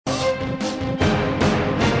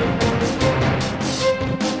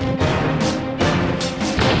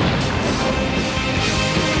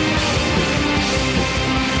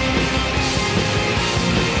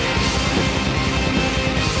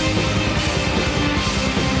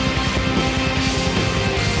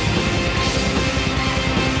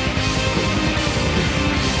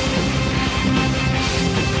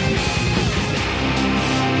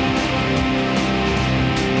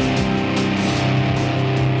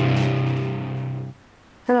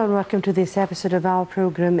Hello and welcome to this episode of our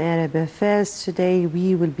program Arab Affairs. Today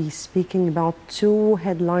we will be speaking about two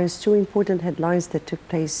important headlines that took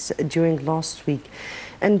place during last week.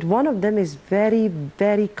 And one of them is very,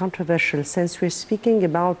 very controversial since we're speaking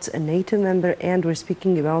about a NATO member and we're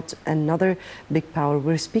speaking about another big power.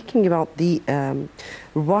 We're speaking about the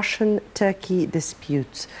Russian-Turkey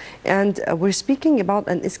dispute. And we're speaking about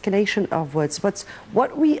an escalation of words. But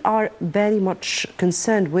what we are very much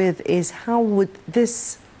concerned with is how would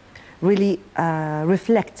this really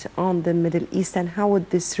reflect on the Middle East and how would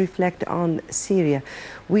this reflect on Syria.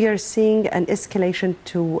 We are seeing an escalation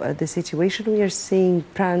to the situation. We are seeing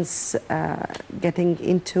France getting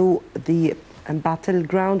into the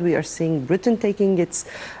battleground. We are seeing Britain taking its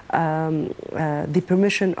the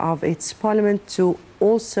permission of its parliament to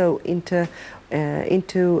also enter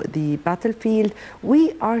into the battlefield.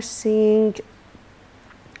 We are seeing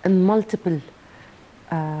a multiple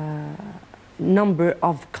number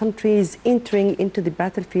of countries entering into the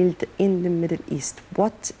battlefield in the Middle East.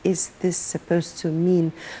 What is this supposed to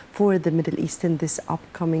mean for the Middle East in this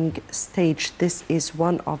upcoming stage? This is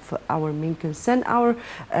one of our main concerns. Our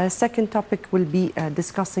second topic will be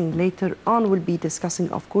discussing later on, will be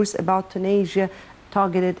discussing, of course, about Tunisia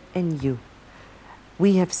targeted NU.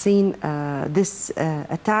 We have seen this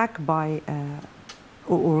attack by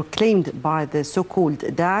or claimed by the so-called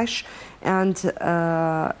Daesh, and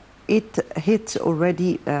it hit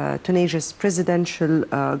already Tunisia's presidential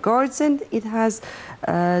guards, and it has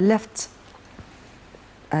left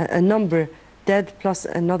a number dead plus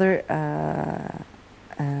another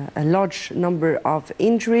a large number of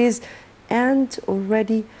injuries, and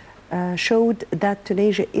already showed that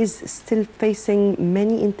Tunisia is still facing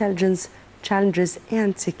many intelligence challenges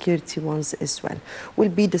and security ones as well. We'll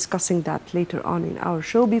be discussing that later on in our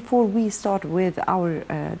show. Before we start with our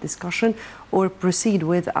discussion or proceed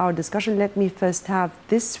with our discussion, let me first have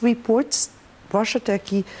this report.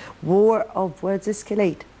 Russia-Turkey war of words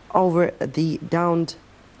escalate over the downed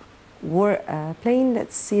warplane.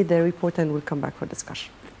 Let's see the report and we'll come back for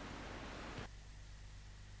discussion.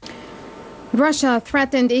 Russia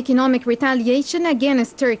threatened economic retaliation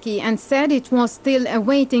against Turkey and said it was still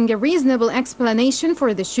awaiting a reasonable explanation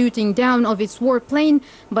for the shooting down of its warplane,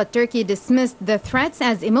 but Turkey dismissed the threats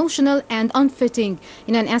as emotional and unfitting.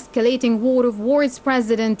 In an escalating war of words,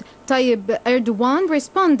 President Tayyip Erdogan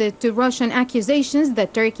responded to Russian accusations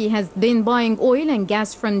that Turkey has been buying oil and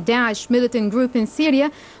gas from Daesh militant group in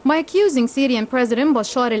Syria by accusing Syrian President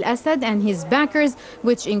Bashar al-Assad and his backers,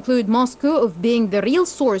 which include Moscow, of being the real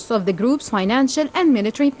source of the group's financial and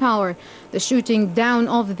military power. The shooting down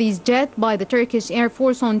of these jets by the Turkish Air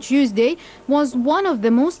Force on Tuesday was one of the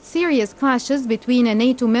most serious clashes between a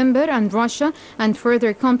NATO member and Russia, and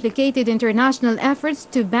further complicated international efforts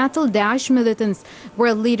to battle Daesh militants.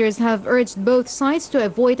 World leaders have urged both sides to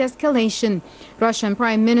avoid escalation. Russian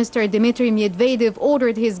Prime Minister Dmitry Medvedev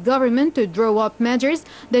ordered his government to draw up measures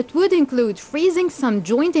that would include freezing some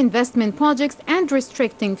joint investment projects and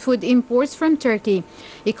restricting food imports from Turkey.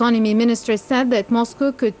 Economy Minister said that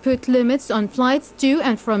Moscow could put limits on flights to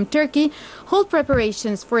and from Turkey, hold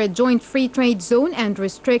preparations for a joint free trade zone, and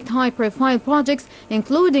restrict high-profile projects,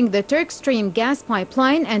 including the Turk Stream gas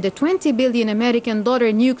pipeline and a $20 billion American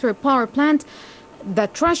nuclear power plant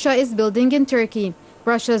that Russia is building in Turkey.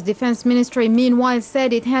 Russia's defense ministry meanwhile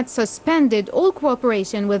said it had suspended all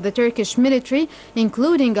cooperation with the Turkish military,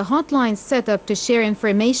 including a hotline set up to share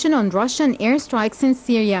information on Russian airstrikes in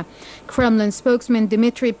Syria. Kremlin spokesman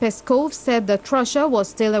Dmitry Peskov said that Russia was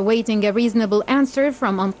still awaiting a reasonable answer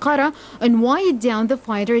from Ankara on why it downed the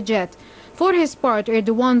fighter jet. For his part,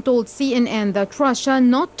 Erdogan told CNN that Russia,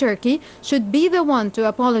 not Turkey, should be the one to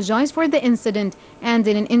apologize for the incident. And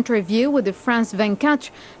in an interview with the France 24,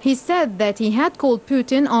 he said that he had called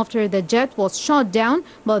Putin after the jet was shot down,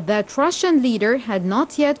 but that Russian leader had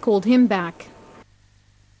not yet called him back.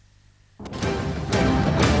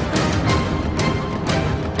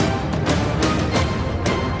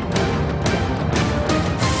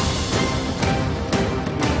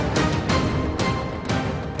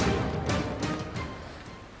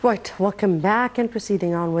 Right, welcome back and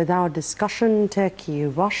proceeding on with our discussion. Turkey,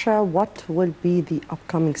 Russia, what will be the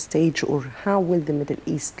upcoming stage, or how will the Middle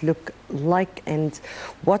East look like, and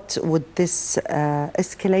what would this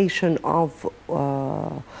escalation of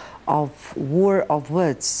war of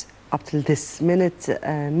words up till this minute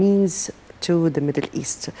means to the Middle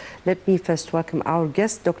East? Let me first welcome our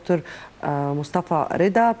guest, Dr. Mustafa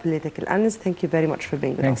Rida, political analyst. Thank you very much for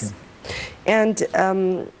being with us. And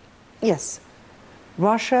yes,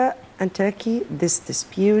 Russia and Turkey, this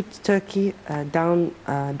dispute, Turkey downed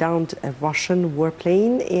a Russian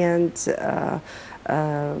warplane, and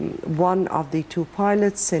one of the two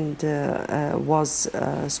pilots and was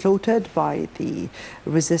slaughtered by the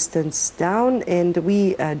resistance down, and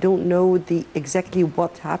we don't know exactly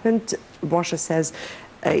what happened. Russia says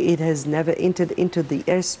it has never entered into the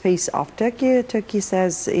airspace of Turkey. Turkey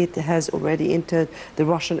says it has already entered, the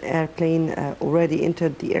Russian airplane already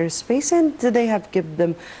entered the airspace, and they have given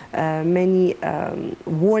them many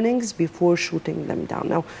warnings before shooting them down.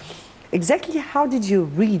 Now, exactly how did you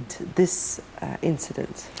read this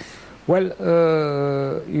incident? Well,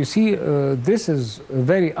 you see, this is a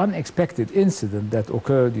very unexpected incident that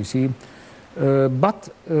occurred, you see, but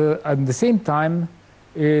at the same time,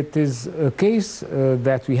 it is a case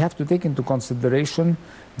that we have to take into consideration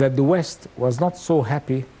that the West was not so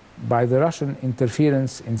happy by the Russian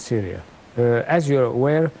interference in Syria. As you're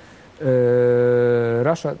aware,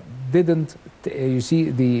 Russia didn't, you see,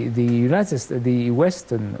 the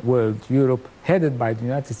Western world, Europe, headed by the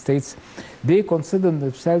United States, they consider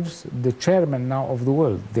themselves the chairman now of the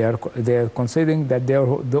world. They are considering that they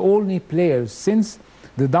are the only players since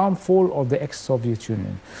the downfall of the ex-Soviet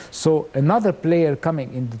Union. So another player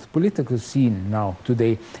coming into the political scene now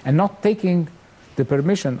today and not taking the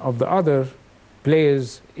permission of the other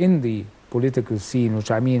players in the political scene,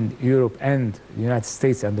 which I mean Europe and the United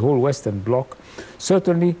States and the whole Western bloc,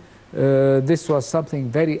 certainly this was something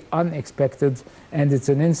very unexpected, and it's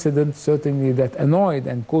an incident certainly that annoyed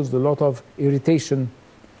and caused a lot of irritation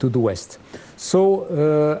to the West.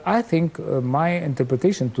 So I think my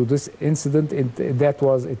interpretation to this incident it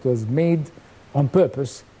was made on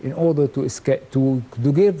purpose in order to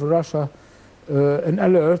give Russia an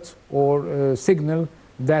alert or signal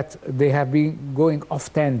that they have been going off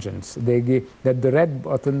tangents. That the red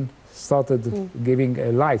button started giving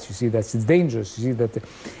lights. You see, that's dangerous. You see that,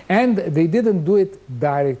 and they didn't do it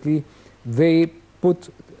directly. They put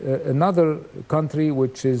another country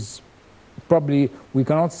which is probably, we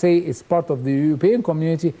cannot say it's part of the European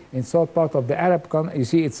community, it's not part of the Arab country. You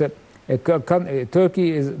see, it's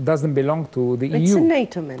Turkey doesn't belong to the EU. It's a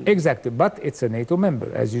NATO member. Exactly, but it's a NATO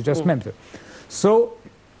member, as you just mentioned. So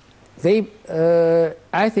they,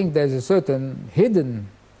 I think there's a certain hidden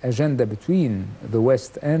agenda between the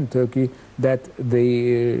West and Turkey that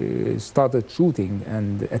they started shooting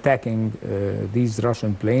and attacking these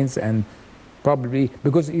Russian planes, and probably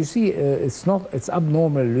because you see it's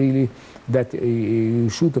abnormal really that you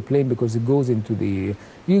shoot a plane because it goes into the,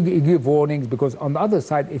 you give warnings, because on the other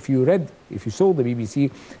side, if you saw the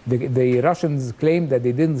BBC, the Russians claim that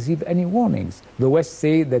they didn't receive any warnings. The West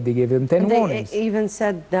say that they gave them 10 warnings. They even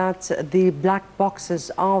said that the black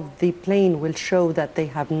boxes of the plane will show that they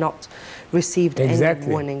have not received any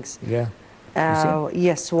warnings. Yeah.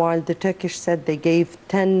 Yes, while the Turkish said they gave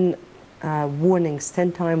 10 warnings,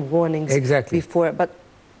 10-time warnings before. But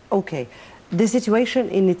okay, the situation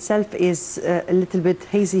in itself is a little bit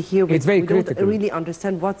hazy here. It's very critical. We don't really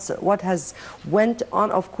understand what has went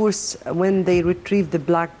on. Of course, when they retrieve the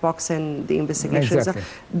black box and the investigations,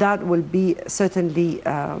 that will be certainly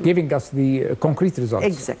giving us the concrete results.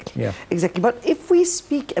 Exactly. Yeah. Exactly. But if we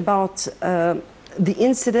speak about the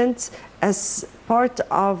incident as part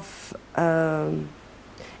of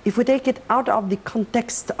if we take it out of the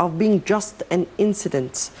context of being just an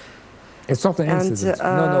incident. It's not an incident.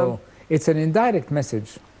 No. It's an indirect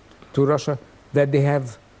message to Russia that they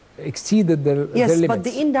have exceeded their limits. Yes, but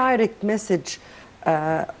the indirect message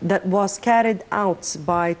that was carried out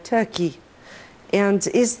by Turkey, and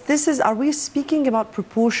are we speaking about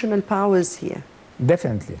proportional powers here?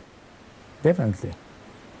 Definitely. Definitely.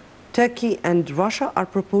 Turkey and Russia are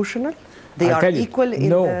proportional? They are equal in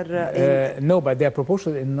their... No, but they are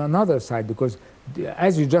proportional in another side, because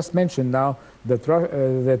as you just mentioned now, that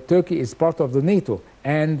Turkey is part of the NATO,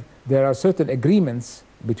 and there are certain agreements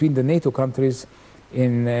between the NATO countries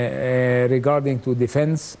in regarding to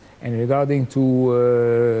defense and regarding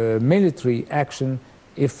to military action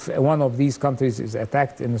if one of these countries is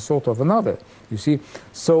attacked in a sort of another, you see.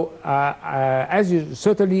 So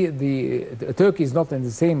certainly Turkey is not in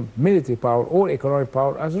the same military power or economic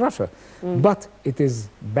power as Russia, but it is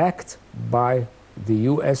backed by the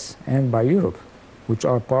US and by Europe, which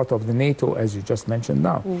are part of the NATO, as you just mentioned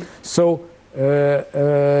now. So in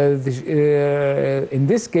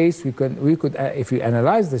this case, we could if we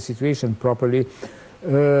analyze the situation properly,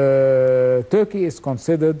 Turkey is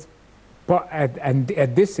considered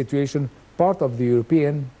at this situation part of the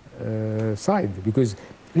European side, because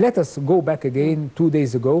let us go back again 2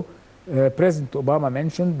 days ago. President Obama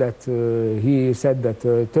mentioned that he said that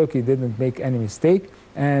Turkey didn't make any mistake,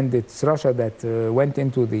 and it's Russia that went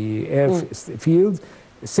into the airfield.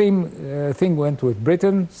 Same thing went with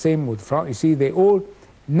Britain, same with France. You see,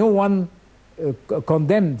 no one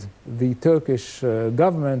condemned the Turkish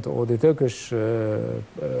government or the Turkish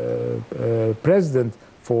president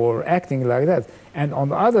for acting like that. And on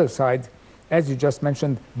the other side, as you just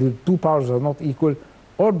mentioned, the two powers are not equal.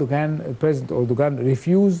 President Erdogan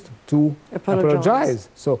refused to apologize.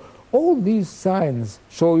 So all these signs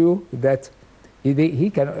show you that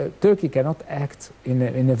Turkey cannot act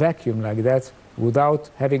in a vacuum like that without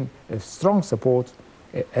having a strong support,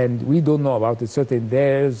 and we don't know about it.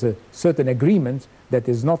 There's a certain agreement that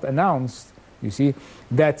is not announced, you see,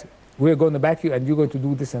 that we're going to back you and you're going to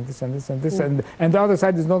do this and this and this and this, and the other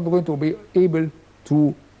side is not going to be able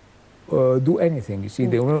to do anything, you see,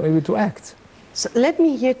 they were not able to act. So let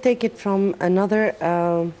me here take it from another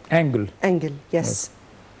angle, yes.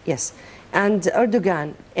 And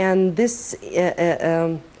Erdogan and this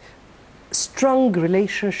strong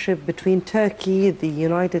relationship between Turkey, the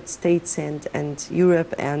United States and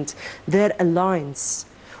Europe, and their alliance,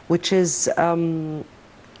 which is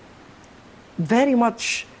very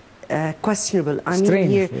much questionable. Strange, I mean,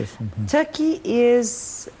 here, yes. Turkey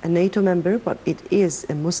is a NATO member, but it is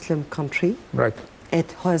a Muslim country. Right.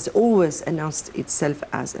 It has always announced itself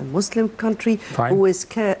as a Muslim country. Fine. Who is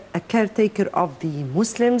a caretaker of the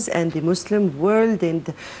Muslims and the Muslim world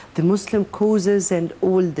and the Muslim causes and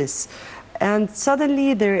all this. And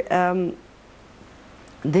suddenly it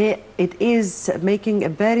is making a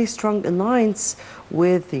very strong alliance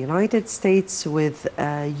with the United States, with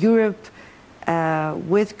Europe,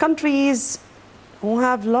 with countries who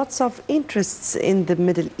have lots of interests in the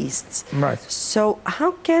Middle East. Right. So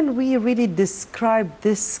how can we really describe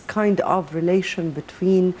this kind of relation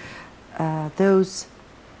between those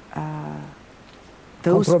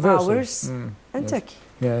powers and Turkey?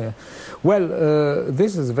 Yeah. Well,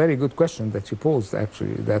 this is a very good question that you posed,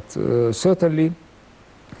 actually, that certainly,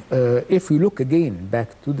 if we look again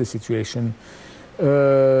back to the situation,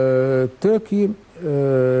 Turkey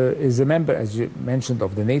is a member, as you mentioned,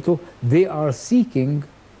 of the NATO. They are seeking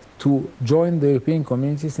to join the European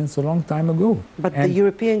community since a long time ago. But the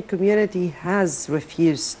European community has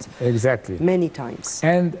refused many times.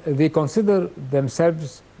 And they consider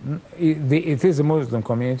themselves, it is a Muslim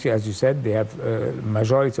community, as you said, they have a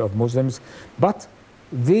majority of Muslims, but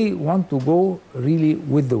they want to go really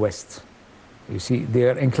with the West. You see, they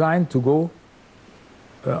are inclined to go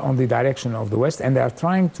on the direction of the West, and they are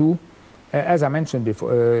trying to, as I mentioned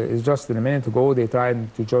before, just a minute ago, they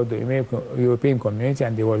tried to join the European community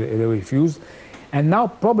and they refused. And now,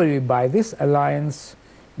 probably by this alliance,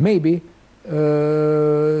 maybe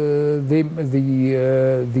the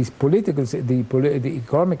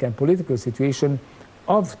economic and political situation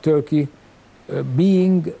of Turkey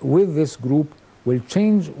being with this group will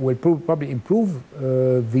change, will probably improve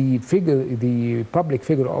the public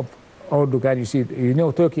figure of Erdogan. You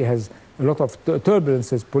know, Turkey has a lot of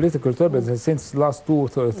turbulences, political turbulences, since last 2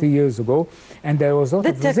 or 3 years ago, and there was a lot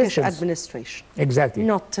of resistance. The Turkish administration. Exactly.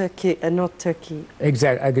 Not Turkey.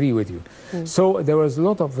 Exactly, I agree with you. So there was a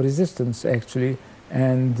lot of resistance, actually,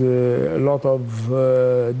 and a lot of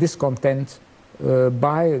discontent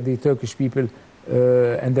by the Turkish people,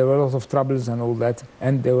 and there were a lot of troubles and all that,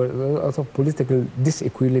 and there were a lot of political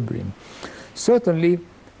disequilibrium. Certainly,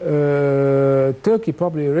 Turkey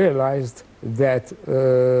probably realized that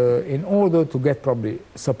in order to get probably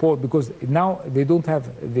support, because now they don't have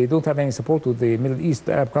any support with the Middle East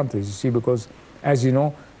Arab countries, you see, because as you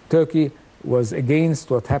know, Turkey was against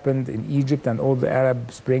what happened in Egypt and all the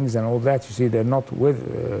Arab Springs and all that. You see, they're not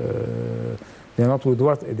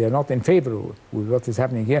in favor with what is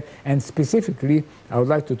happening here. And specifically, I would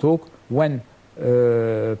like to talk when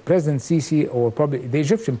President Sisi, or probably the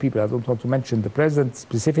Egyptian people, I don't want to mention the president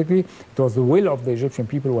specifically, it was the will of the Egyptian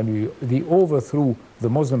people when they overthrew the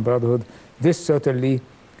Muslim Brotherhood. This certainly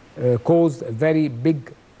caused a very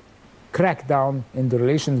big crackdown in the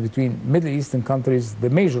relations between Middle Eastern countries, the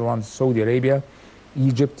major ones, Saudi Arabia,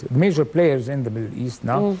 Egypt, major players in the Middle East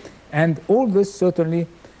now. And all this certainly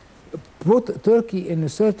put Turkey in a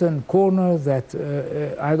certain corner that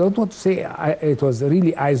I don't want to say it was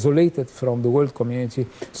really isolated from the world community.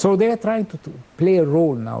 So they are trying to play a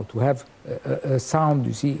role now, to have a sound,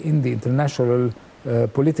 you see, in the international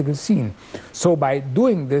political scene. So by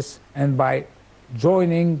doing this and by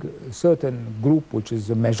joining a certain group, which is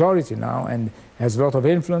a majority now and has a lot of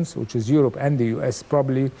influence, which is Europe and the US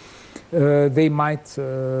probably, they might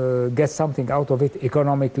get something out of it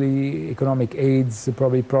economically, economic aids,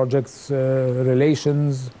 probably projects,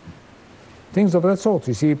 relations, things of that sort,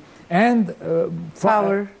 you see. And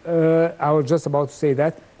power. I was just about to say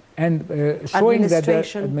that. And showing that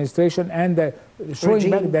the administration and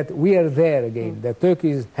showing back that we are there again, that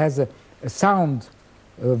Turkey has a sound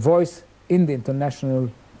voice in the international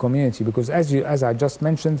community, because as I just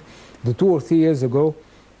mentioned, 2 or 3 years ago,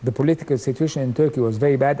 the political situation in Turkey was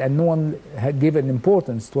very bad, and no one had given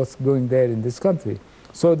importance to what's going there in this country.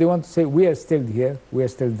 So they want to say, we are still here, we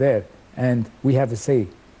are still there, and we have a say.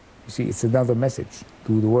 You see, it's another message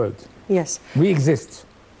to the world. Yes. We exist.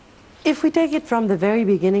 If we take it from the very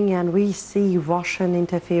beginning and we see Russian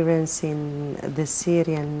interference in the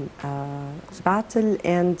Syrian battle,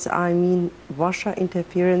 and I mean Russia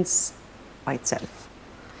interference by itself.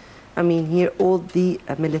 I mean here all the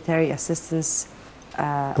military assistance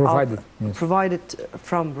provided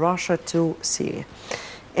from Russia to Syria.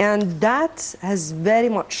 And that has very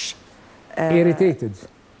much irritated.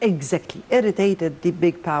 Exactly, irritated the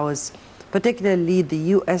big powers, particularly the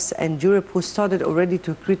US and Europe, who started already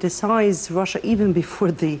to criticize Russia even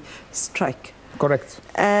before the strike. Correct.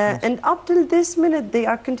 Yes. And up till this minute, they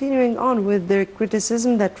are continuing on with their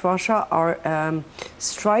criticism that Russia are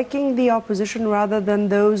striking the opposition rather than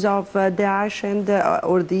those of Daesh and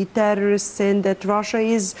or the terrorists, and that Russia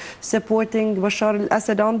is supporting Bashar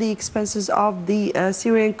al-Assad on the expenses of the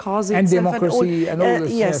Syrian cause and itself. Democracy and all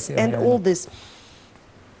this. Yes, and all this.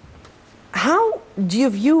 How do you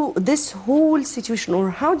view this whole situation, or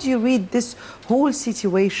how do you read this whole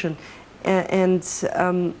situation, and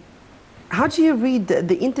how do you read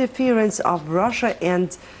the interference of Russia,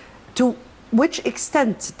 and to which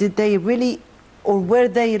extent did they really, or were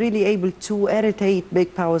they really able to irritate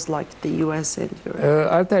big powers like the US and Europe?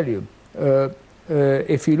 I'll tell you,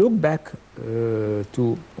 if you look back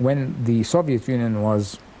to when the Soviet Union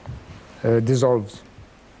was dissolved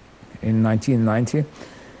in 1990,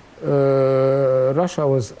 Russia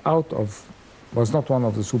was not one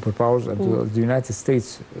of the superpowers, and the United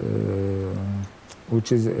States,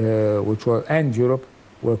 and Europe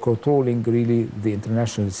were controlling really the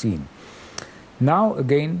international scene. Now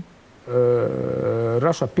again,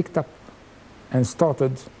 Russia picked up and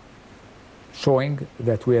started showing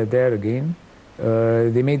that we are there again.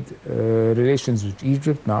 They made relations with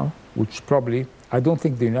Egypt now, which probably, I don't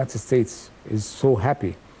think the United States is so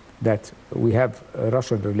happy that we have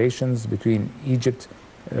Russian relations between Egypt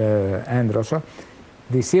and Russia.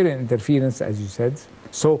 The Syrian interference, as you said,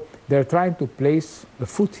 so they're trying to place a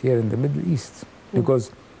foot here in the Middle East,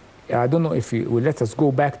 because I don't know if you let us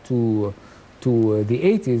go back to the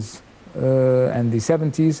 80s and the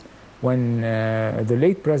 70s, when the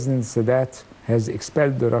late President Sadat has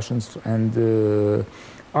expelled the Russians, and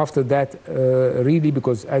after that, really,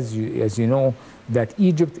 because as you know, that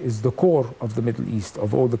Egypt is the core of the Middle East,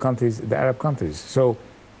 of all the countries, the Arab countries. So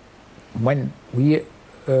when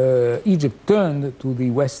Egypt turned to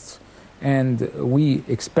the West and we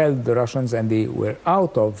expelled the Russians and they were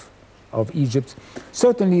out of Egypt,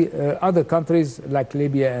 certainly other countries like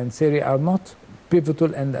Libya and Syria are not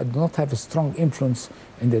pivotal and do not have a strong influence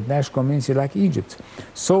in the international community like Egypt.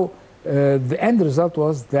 So the end result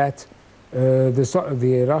was that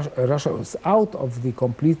Russia was out of the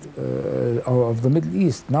complete of the Middle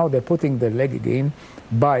East. Now they're putting their leg again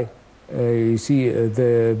by you see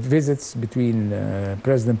the visits between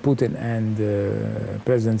President Putin and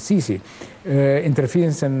President Sisi,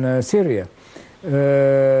 interference in Syria,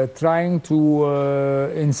 trying to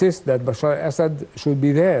insist that Bashar al-Assad should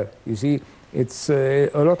be there. You see, it's a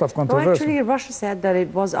lot of controversy. Well, actually, Russia said that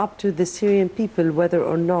it was up to the Syrian people whether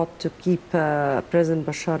or not to keep President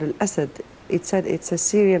Bashar al-Assad. It said it's a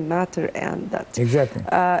Syrian matter, and that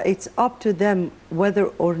it's up to them whether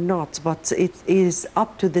or not, but it is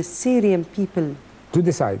up to the Syrian people to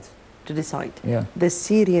decide. To decide. Yeah. The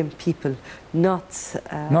Syrian people, not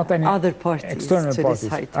any other parties. External parties.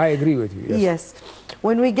 Decide. I agree with you. Yes. Yes.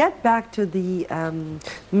 When we get back to the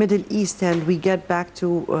Middle East and we get back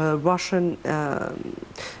to Russian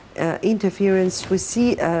interference, we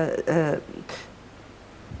see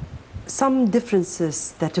some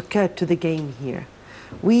differences that occurred to the game here.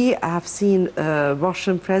 We have seen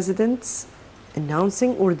Russian presidents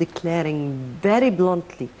announcing or declaring very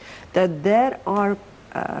bluntly that there are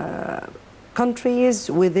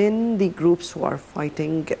countries within the groups who are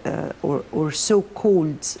fighting or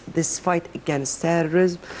so-called this fight against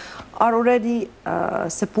terrorism are already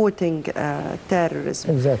supporting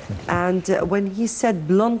terrorism. Exactly. And when he said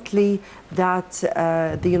bluntly that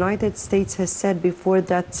the United States has said before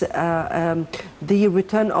that the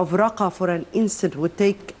return of Raqqa, for an instant, would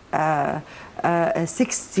take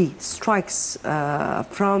 60 strikes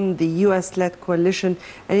from the US-led coalition,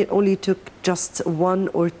 and it only took just 1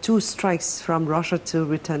 or 2 strikes from Russia to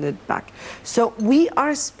return it back. So we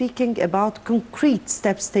are speaking about concrete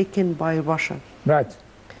steps taken by Russia. Right.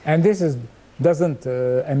 And this doesn't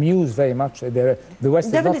amuse very much. The West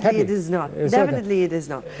is not happy. Definitely it is not. Definitely it is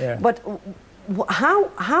not. Yeah. But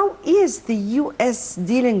how is the U.S.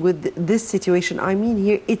 dealing with this situation? I mean,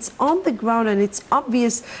 here it's on the ground and it's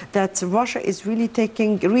obvious that Russia is really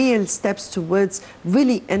taking real steps towards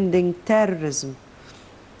really ending terrorism.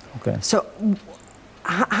 Okay. So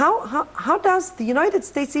how does the United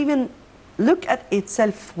States even look at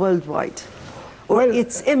itself worldwide? Or well,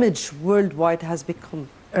 its image worldwide has become?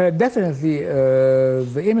 Definitely,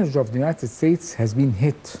 the image of the United States has been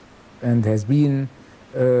hit and has been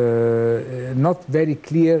not very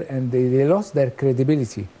clear, and they lost their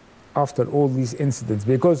credibility after all these incidents,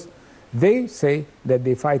 because they say that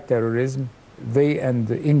they fight terrorism, they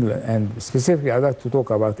and England, and specifically I'd like to talk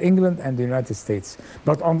about England and the United States.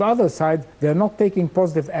 But on the other side, they're not taking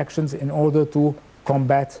positive actions in order to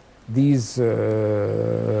combat these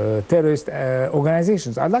terrorist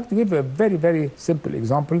organizations. I'd like to give a very, very simple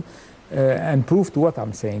example and proof to what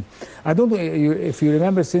I'm saying. I don't know if you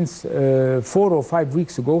remember, since 4 or 5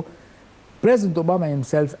 weeks ago, President Obama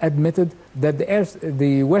himself admitted that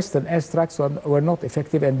the Western airstrikes were not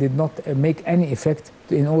effective and did not make any effect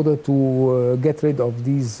in order to get rid of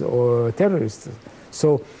these terrorists.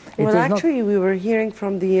 So, well, actually, we were hearing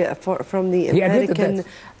from the American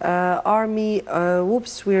army,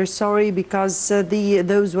 whoops, we're sorry, because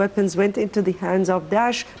those weapons went into the hands of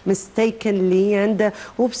Daesh mistakenly, and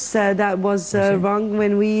whoops, that was wrong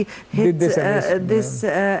when we hit this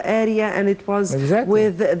area, and it was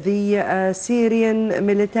with the Syrian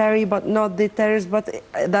military, but not the terrorists, but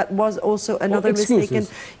that was also another mistaken.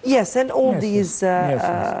 Yes, and all these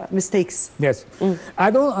mistakes. Yes,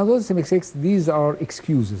 I don't say mistakes. These are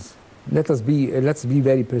excuses. Let's be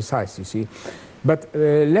very precise, you see. But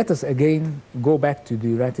let us again go back to the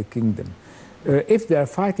United Kingdom. If they are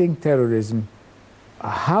fighting terrorism,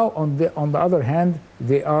 how on the other hand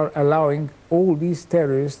they are allowing all these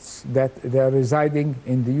terrorists that they are residing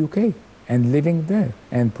in the UK and living there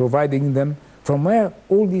and providing them, from where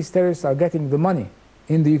all these terrorists are getting the money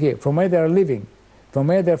in the UK, from where they are living, from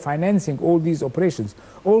where they're financing all these operations.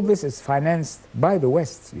 All this is financed by the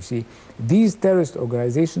West, you see. These terrorist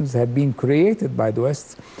organizations have been created by the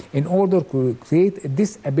West in order to create a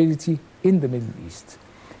disability in the Middle East.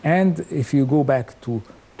 And if you go back to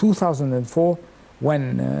 2004,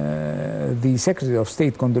 when the Secretary of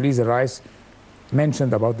State, Condoleezza Rice,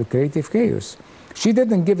 mentioned about the creative chaos, she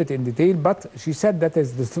didn't give it in detail, but she said that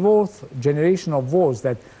as the 4th generation of wars,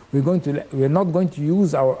 that we're not going to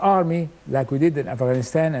use our army like we did in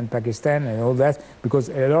Afghanistan and Pakistan and all that, because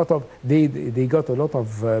a lot of they got a lot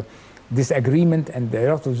of disagreement and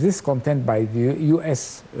a lot of discontent by the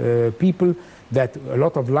U.S. people, that a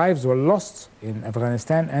lot of lives were lost in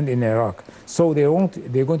Afghanistan and in Iraq. So they're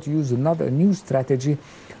going to use a new strategy,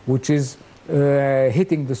 which is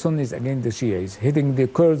hitting the Sunnis against the Shias, hitting the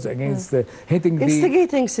Kurds against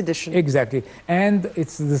instigating sedition. Exactly, and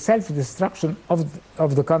it's the self-destruction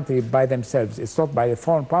of the country by themselves. It's not by a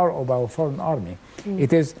foreign power or by a foreign army.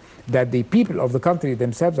 It is that the people of the country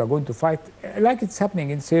themselves are going to fight, like it's happening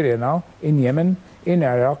in Syria now, in Yemen, in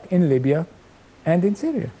Iraq, in Libya, and in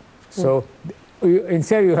Syria. So in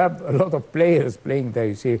Syria you have a lot of players playing there.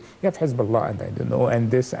 You see, you have Hezbollah and I don't know, and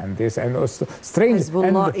this and this, and strange.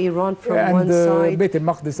 Hezbollah, Iran from one side, Beit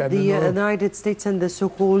al-Maqdis, the United States and the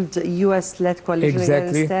so-called US-led coalition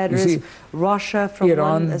against terrorists, Russia from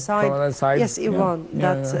one side. From another side. Yes, Iran.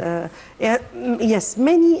 Yes,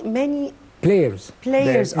 many players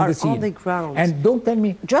are on the ground. And don't tell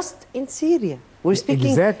me just in Syria. We're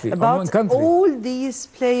speaking about all these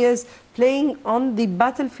players playing on the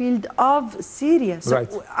battlefield of Syria.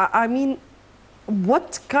 So, I mean,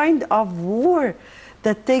 what kind of war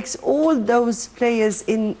that takes all those players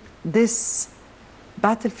in this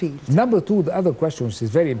battlefield? Number two, the other question, which is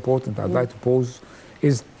very important, I'd like to pose,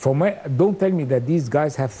 is don't tell me that these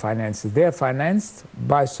guys have finances. They are financed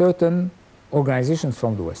by certain organizations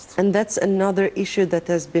from the West. And that's another issue that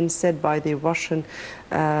has been said by the Russian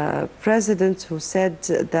president, who said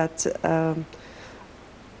that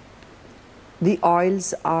the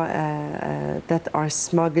oils that are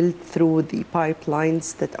smuggled through the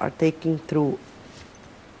pipelines that are taken through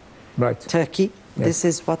Turkey. Yes. This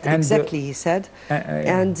is what exactly he said.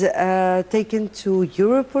 And taken to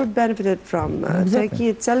Europe or benefited from Turkey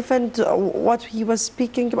itself. And what he was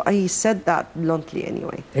speaking about, he said that bluntly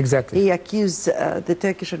anyway. Exactly. He accused the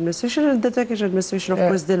Turkish administration, and the Turkish administration, of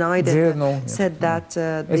course, denied it. Said that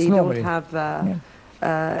they don't have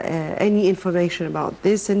any information about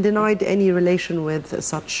this, and denied any relation with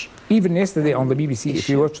such. Even yesterday on the BBC, if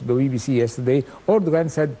you watched the BBC yesterday, Erdogan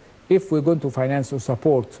said, if we're going to finance or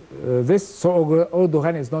support this, so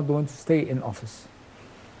Erdogan is not going to stay in office.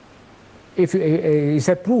 if he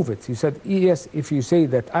said, prove it. He said, yes, if you say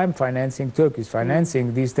that I'm financing, Turkey is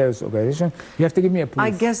financing these terrorist organizations, you have to give me a proof.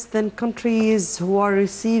 I guess then countries who are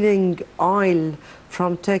receiving oil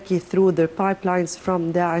from Turkey through their pipelines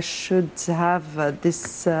from Daesh should have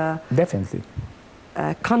this definitely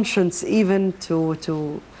conscience even to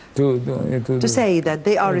say that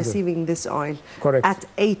they are receiving this oil. Correct. At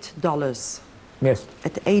 $8. Yes.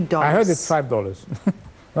 At $8. I heard it's $5.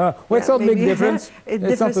 Well, it's not a big difference. It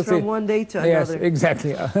differs from one day to another. Yes,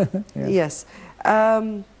 exactly. Yes.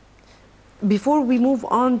 Before we move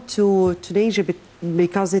on to Tunisia,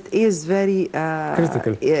 because it is very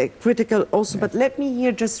critical also, but let me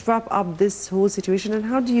here just wrap up this whole situation. And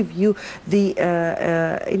how do you view the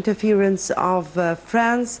interference of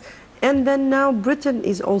France? And then now Britain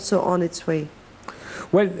is also on its way.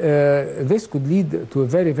 Well, this could lead to a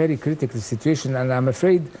very, very critical situation. And I'm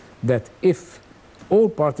afraid that if all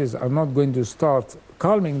parties are not going to start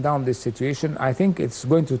calming down this situation, I think it's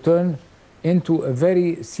going to turn into a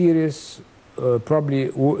very serious, probably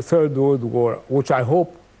Third World War, which I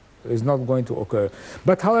hope is not going to occur.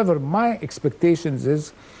 But however, my expectations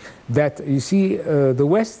is that, you see, the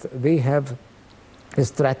West, they have a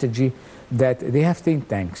strategy that they have think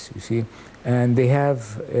tanks, you see, and they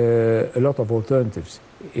have a lot of alternatives.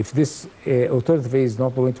 If this alternative A is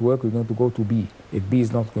not going to work, we're going to go to B. If B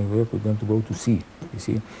is not going to work, we're going to go to C, you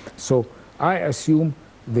see. So I assume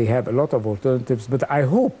they have a lot of alternatives, but I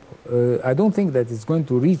hope, I don't think that it's going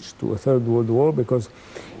to reach to a Third World War, because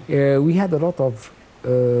we had a lot of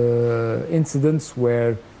incidents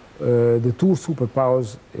where the two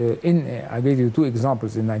superpowers, I gave you two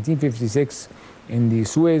examples, in 1956, in the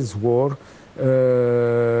Suez War,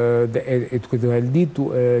 it could lead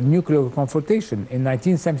to a nuclear confrontation. In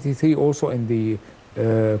 1973, also in the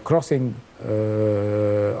crossing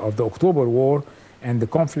of the October War and the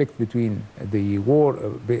conflict between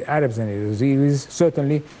the Arabs and Israelis,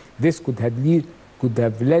 certainly this could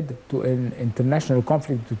have led to an international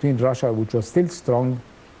conflict between Russia, which was still strong,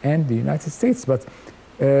 and the United States. But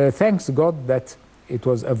thanks God that it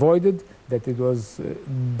was avoided, that it was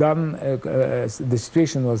done, the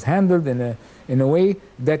situation was handled in a way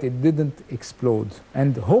that it didn't explode.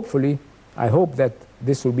 And hopefully, I hope that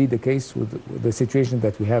this will be the case with the situation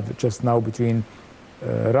that we have just now between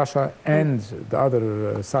Russia and the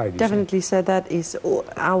other side. Definitely, so that is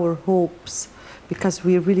our hopes, because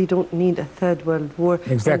we really don't need a Third World War.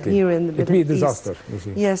 Exactly. Here in the Middle East. It'd be a disaster, you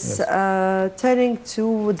see. Yes. Turning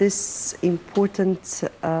to this important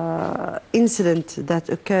incident that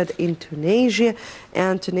occurred in Tunisia,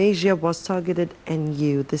 and Tunisia was targeted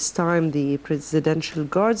anew. This time the presidential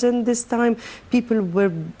guards, and this time people were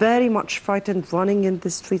very much frightened, running in the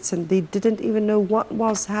streets, and they didn't even know what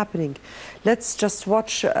was happening. Let's just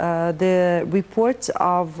watch the report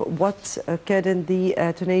of what occurred in the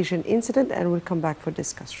Tunisian incident, and we'll come back for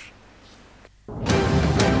discussion.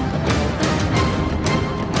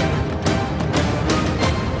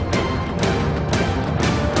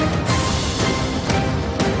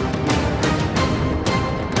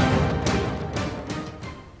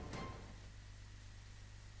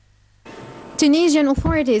 Tunisian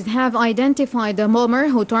authorities have identified the bomber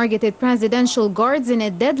who targeted presidential guards in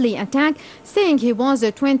a deadly attack, saying he was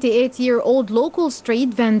a 28-year-old local street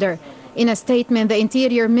vendor. In a statement, the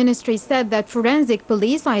Interior Ministry said that forensic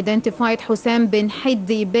police identified Hussam bin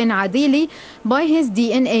Hiddi bin Adili by his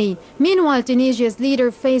DNA. Meanwhile, Tunisia's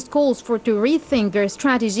leader faced calls to rethink their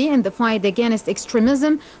strategy in the fight against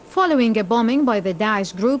extremism following a bombing by the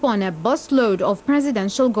Daesh group on a busload of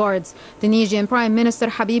presidential guards. Tunisian Prime Minister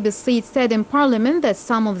Habib al-Said said in Parliament that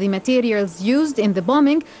some of the materials used in the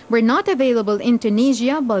bombing were not available in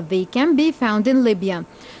Tunisia, but they can be found in Libya.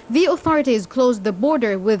 The authorities closed the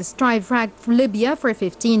border with strife-racked Libya for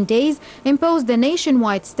 15 days, imposed a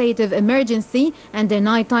nationwide state of emergency and a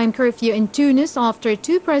nighttime curfew in Tunis after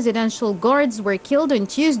two presidential guards were killed in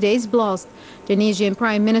Tuesday's blast. Tunisian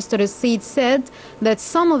Prime Minister al-Said said that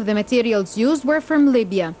some of the materials used were from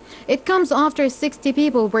Libya. It comes after 60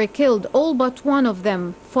 people were killed, all but one of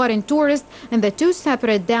them, foreign tourists, in the two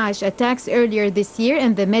separate Daesh attacks earlier this year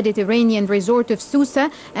in the Mediterranean resort of Sousa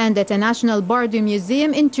and at a National Bardo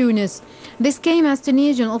Museum in Tunis. This came as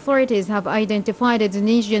Tunisian authorities have identified a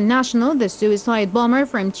Tunisian national, the suicide bomber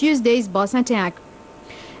from Tuesday's bus attack.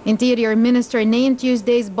 Interior Minister named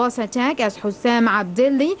Tuesday's bus attack as Hussam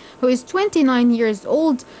Abdelli, who is 29 years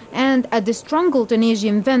old and a disgruntled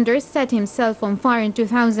Tunisian vendor set himself on fire in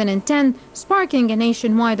 2010, sparking a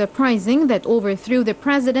nationwide uprising that overthrew the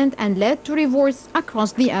president and led to revolts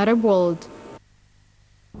across the Arab world.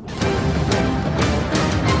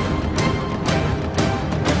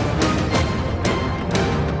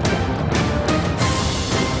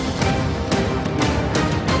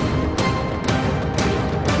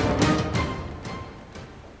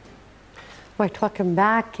 Right, welcome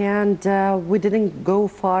back. And we didn't go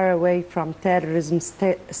far away from terrorism,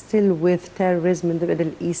 still with terrorism in the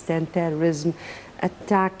Middle East and terrorism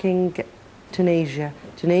attacking Tunisia.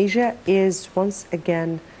 Tunisia is once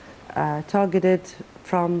again targeted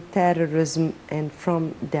from terrorism and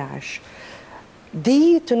from Daesh.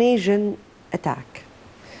 The Tunisian attack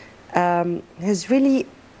has really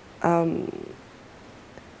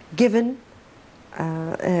given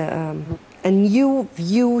a new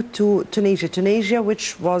view to Tunisia. Tunisia,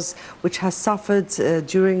 which has suffered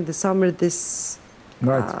during the summer this.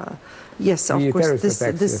 Right. Yes, of course.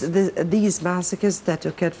 These massacres that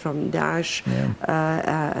occurred from Daesh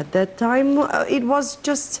at that time. It was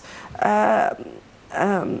just a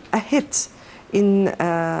hit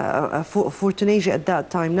for Tunisia at that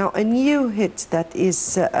time. Now a new hit that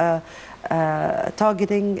is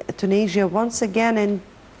targeting Tunisia once again. And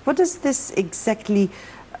what does this exactly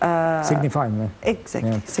signify?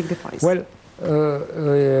 Exactly, signifies. Well,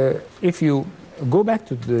 if you go back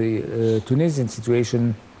to the Tunisian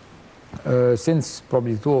situation, since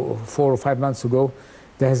probably 4 or 5 months ago,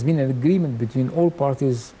 there has been an agreement between all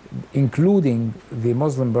parties, including the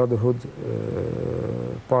Muslim Brotherhood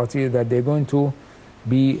party, that they're going to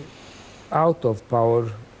be out of power,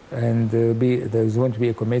 and there's going to be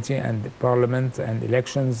a committee and parliament and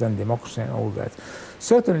elections and democracy and all that.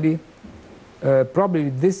 Certainly, probably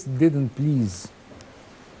this didn't please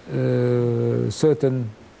certain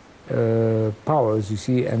powers, you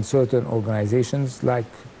see, and certain organizations, like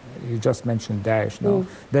you just mentioned Daesh now,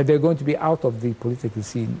 that they're going to be out of the political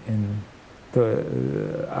scene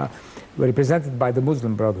represented by the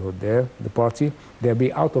Muslim Brotherhood there, the party. They'll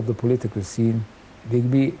be out of the political scene. They'll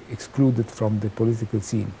be excluded from the political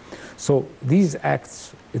scene. So these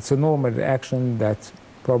acts, it's a normal reaction that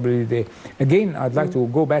probably they... Again, I'd like to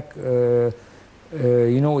go back,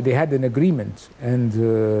 you know, they had an agreement, and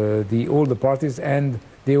all the parties, and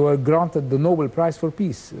they were granted the Nobel Prize for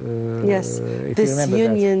Peace. Yes, these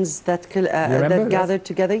unions that gathered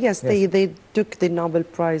together. Yes, yes, they took the Nobel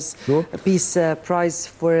Prize, Peace Prize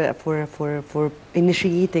for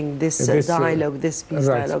initiating this dialogue, this peace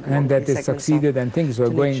dialogue. And that they succeeded, and things were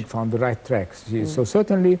going on the right tracks. So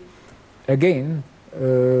certainly, again,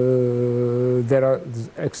 there are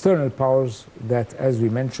external powers that, as we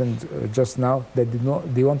mentioned just now, that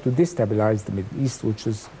they want to destabilize the Middle East, which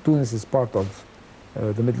is Tunis is part of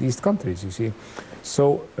the Middle East countries, you see.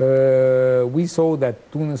 So we saw that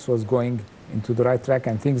Tunis was going into the right track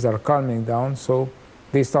and things are calming down. So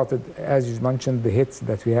they started, as you mentioned, the hits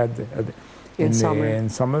that we had in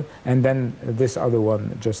summer, and then this other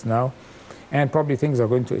one just now. And probably things are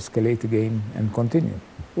going to escalate again and continue.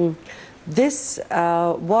 This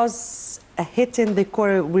was a hit in the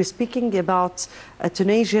core. We're speaking about a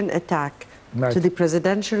Tunisian attack to the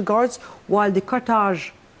presidential guards while the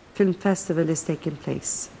Carthage Film Festival is taking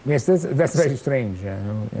place. Yes, that's very strange.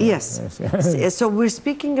 Yes. So we're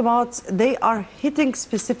speaking about, they are hitting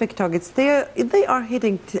specific targets. They are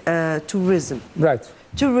hitting tourism. Right.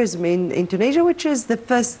 Tourism in Tunisia, which is the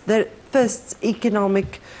first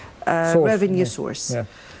economic revenue source. Yeah.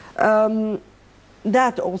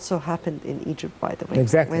 That also happened in Egypt, by the way.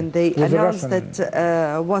 Exactly. When they announced that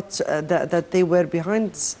that they were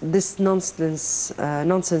behind this nonsense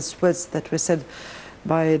words that were said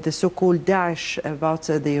by the so-called Daesh about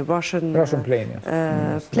the Russian plane.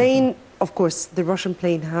 Plane. Of course, the Russian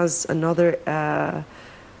plane has another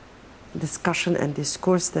discussion and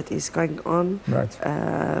discourse that is going on. Right.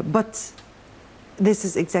 But this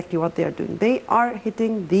is exactly what they are doing. They are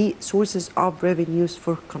hitting the sources of revenues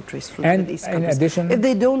for countries. For and these in countries. addition,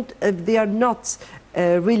 if they are not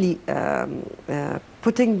really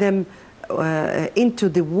putting them into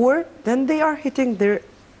the war, then they are hitting their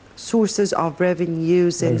sources of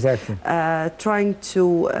revenues and trying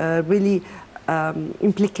to really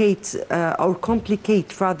implicate or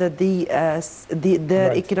complicate rather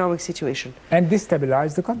their economic situation and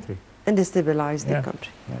destabilize the country. And destabilize the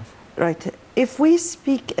country. Yes. Right. If we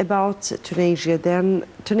speak about Tunisia, then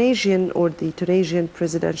the Tunisian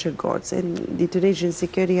presidential guards and the Tunisian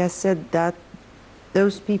security has said that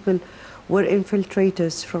those people were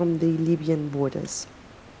infiltrators from the Libyan borders.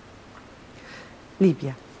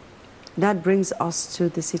 Libya. That brings us to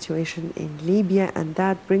the situation in Libya, and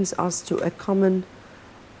that brings us to a common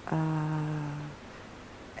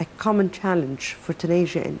challenge for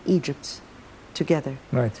Tunisia and Egypt together.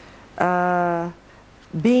 Right.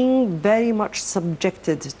 Being very much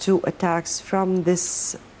subjected to attacks from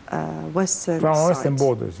this western Western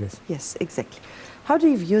borders, yes. Yes, exactly. How do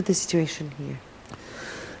you view the situation here?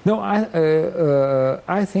 No,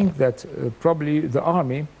 I think that probably the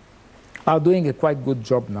army are doing a quite good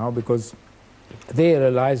job now, because they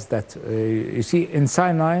realized that, you see, in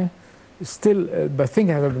Sinai, still, but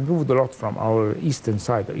things have improved a lot from our eastern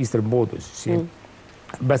side, the eastern borders, you see.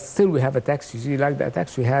 But still we have attacks, you see, like the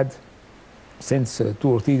attacks we had since 2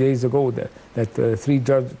 or 3 days ago, that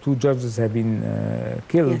two judges have been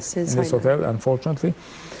killed in this hotel, unfortunately.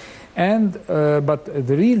 And but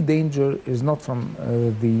the real danger is not from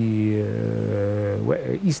the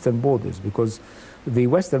eastern borders, because the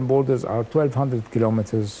western borders are 1,200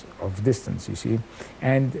 kilometers of distance, you see.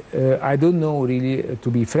 And I don't know really,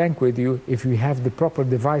 to be frank with you, if we have the proper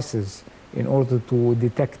devices in order to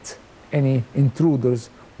detect any intruders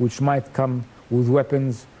which might come with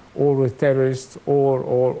weapons or with terrorists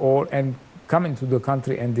and come into the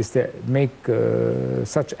country and make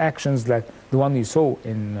such actions like the one you saw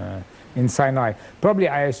in Sinai. Probably,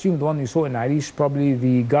 I assume the one you saw in Arish, probably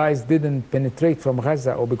the guys didn't penetrate from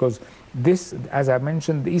Gaza, or because this, as I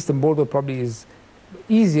mentioned, the eastern border probably is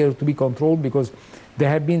easier to be controlled, because there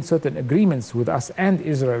have been certain agreements with us and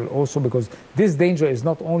Israel also, because this danger is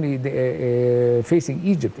not only facing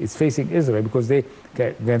Egypt, it's facing Israel, because they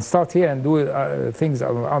can start here and do things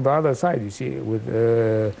on the other side, you see.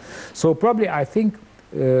 So probably I think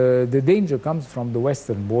the danger comes from the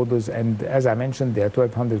western borders, and as I mentioned, they are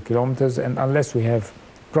 1,200 kilometers, and unless we have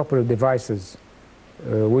proper devices,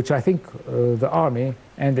 which I think the army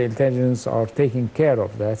and the intelligence are taking care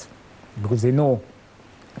of that, because they know,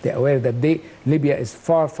 they're aware that Libya is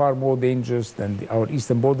far, far more dangerous than our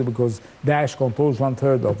eastern border, because Daesh controls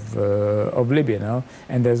 1/3 of Libya now,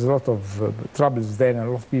 and there's a lot of troubles there, and a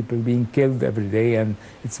lot of people being killed every day, and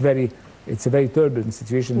it's a very turbulent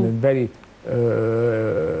situation and very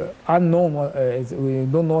unknown. We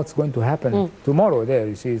don't know what's going to happen tomorrow there.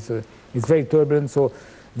 You see, it's very turbulent. So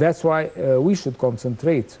that's why we should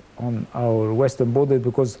concentrate on our western border,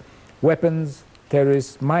 because weapons,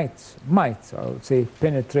 terrorists might, I would say,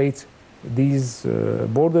 penetrate these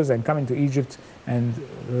borders and come into Egypt and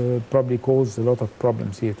probably cause a lot of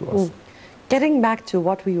problems here to us. Getting back to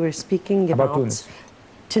what we were speaking about Tunis.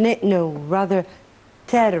 Rather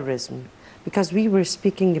terrorism, because we were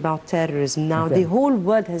speaking about terrorism. Now the whole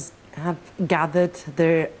world have gathered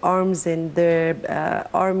their arms and their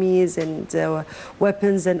armies and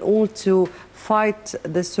weapons and all to fight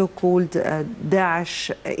the so-called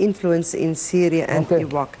Daesh influence in Syria and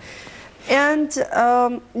Iraq. And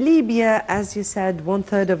Libya, as you said,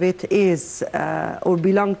 1/3 of it is or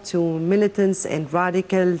belong to militants and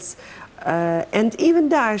radicals, and even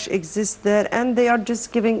Daesh exists there, and they are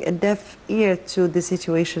just giving a deaf ear to the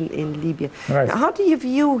situation in Libya. Right. Now, how do you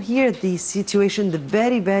view here the situation, the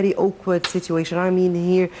very, very awkward situation? I mean,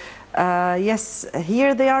 here, yes,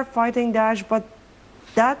 here they are fighting Daesh, but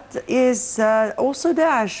that is also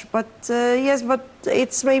Daesh. But yes, but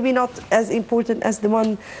it's maybe not as important as the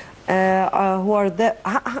one who are there.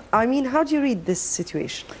 I mean, how do you read this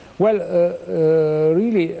situation? Well,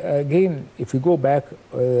 really, again, if we go back,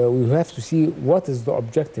 we have to see what is the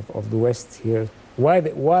objective of the West here.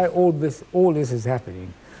 Why all this is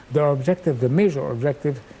happening? Their objective, the major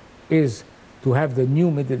objective, is to have the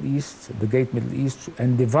new Middle East, the Great Middle East,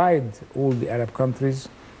 and divide all the Arab countries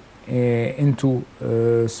into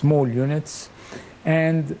small units,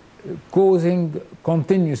 and causing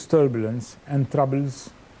continuous turbulence and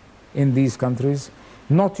troubles in these countries,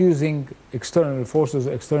 not using external forces,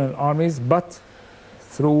 external armies, but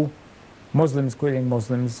through Muslims killing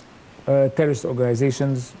Muslims, terrorist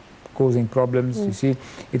organizations causing problems. You see,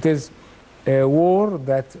 it is a war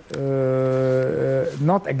that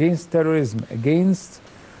not against terrorism, against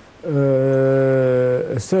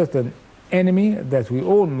a certain enemy that we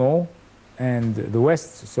all know, and the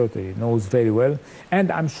West certainly knows very well.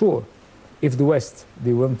 And I'm sure if the West,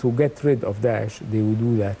 they want to get rid of Daesh, they will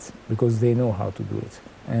do that, because they know how to do it.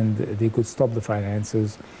 And they could stop the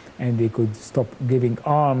finances, and they could stop giving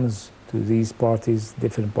arms to these parties,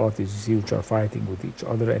 different parties, you see, which are fighting with each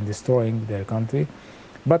other and destroying their country.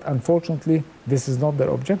 But unfortunately, this is not the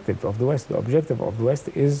objective of the West. The objective of the West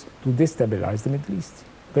is to destabilize the Middle East,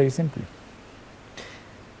 very simply.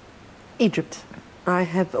 Egypt. I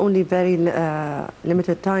have only very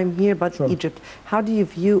limited time here, but Sure. Egypt. How do you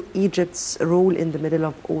view Egypt's role in the middle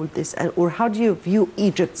of all this? Or how do you view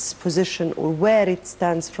Egypt's position, or where it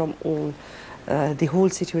stands from all the whole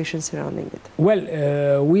situation surrounding it?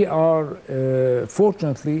 Well, we are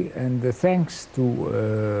fortunately, and thanks to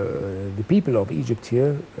the people of Egypt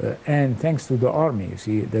here, and thanks to the army, you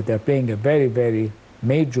see, that they're playing a very, very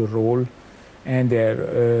major role, and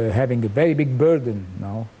they're having a very big burden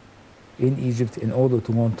now in Egypt in order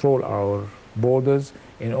to control our borders,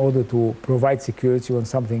 in order to provide security when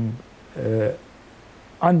something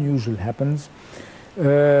unusual happens.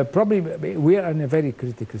 Probably we are in a very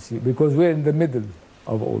critical situation because we're in the middle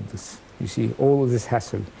of all this, you see, all of this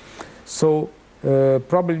hassle. So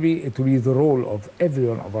probably it will be the role of every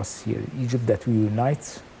one of us here in Egypt that we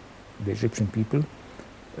unite the Egyptian people,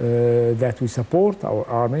 that we support our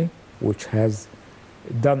army, which has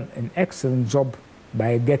done an excellent job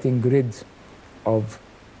by getting rid of,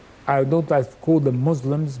 I don't like to call them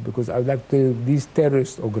Muslims, because I would like to tell these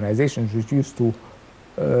terrorist organizations which used to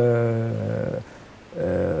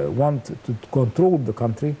want to control the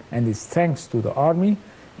country, and it's thanks to the army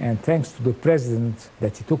and thanks to the president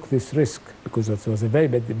that he took this risk, because it was a very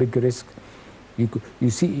big risk. You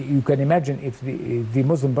see, you can imagine if the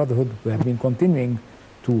Muslim Brotherhood have been continuing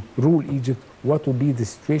to rule Egypt, what would be the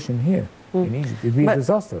situation here in Egypt? It would be a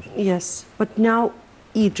disaster. Yes, but now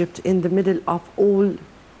Egypt in the middle of all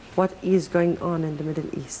what is going on in the Middle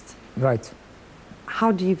East. Right.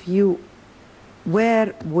 How do you view,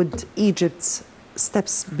 where would Egypt's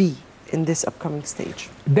steps be in this upcoming stage?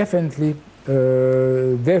 Definitely,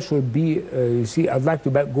 there should be, you see, I'd like to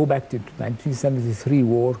go back to 1973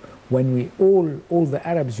 war, when we all the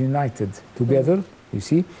Arabs united together, you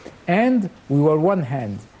see, and we were one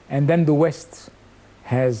hand, and then the West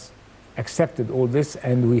has accepted all this,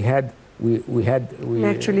 and we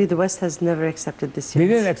actually, the West has never accepted this. They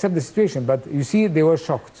didn't accept the situation, but you see, they were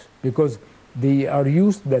shocked because they are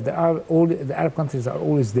used that all the Arab countries are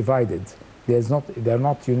always divided. They're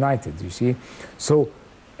not united. You see, so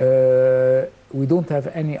we don't have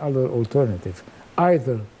any other alternative.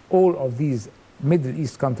 Either all of these Middle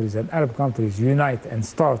East countries and Arab countries unite and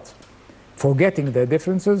start forgetting their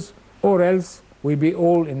differences, or else we'll be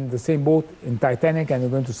all in the same boat in Titanic and we're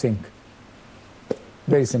going to sink.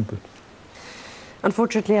 Very simple.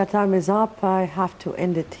 Unfortunately, our time is up. I have to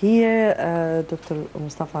end it here. Dr.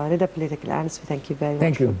 Mustafa Rida, political analyst, we thank you very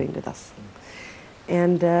much for being with us.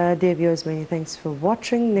 And dear viewers, many thanks for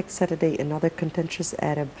watching. Next Saturday, another contentious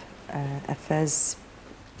Arab affairs.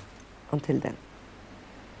 Until then.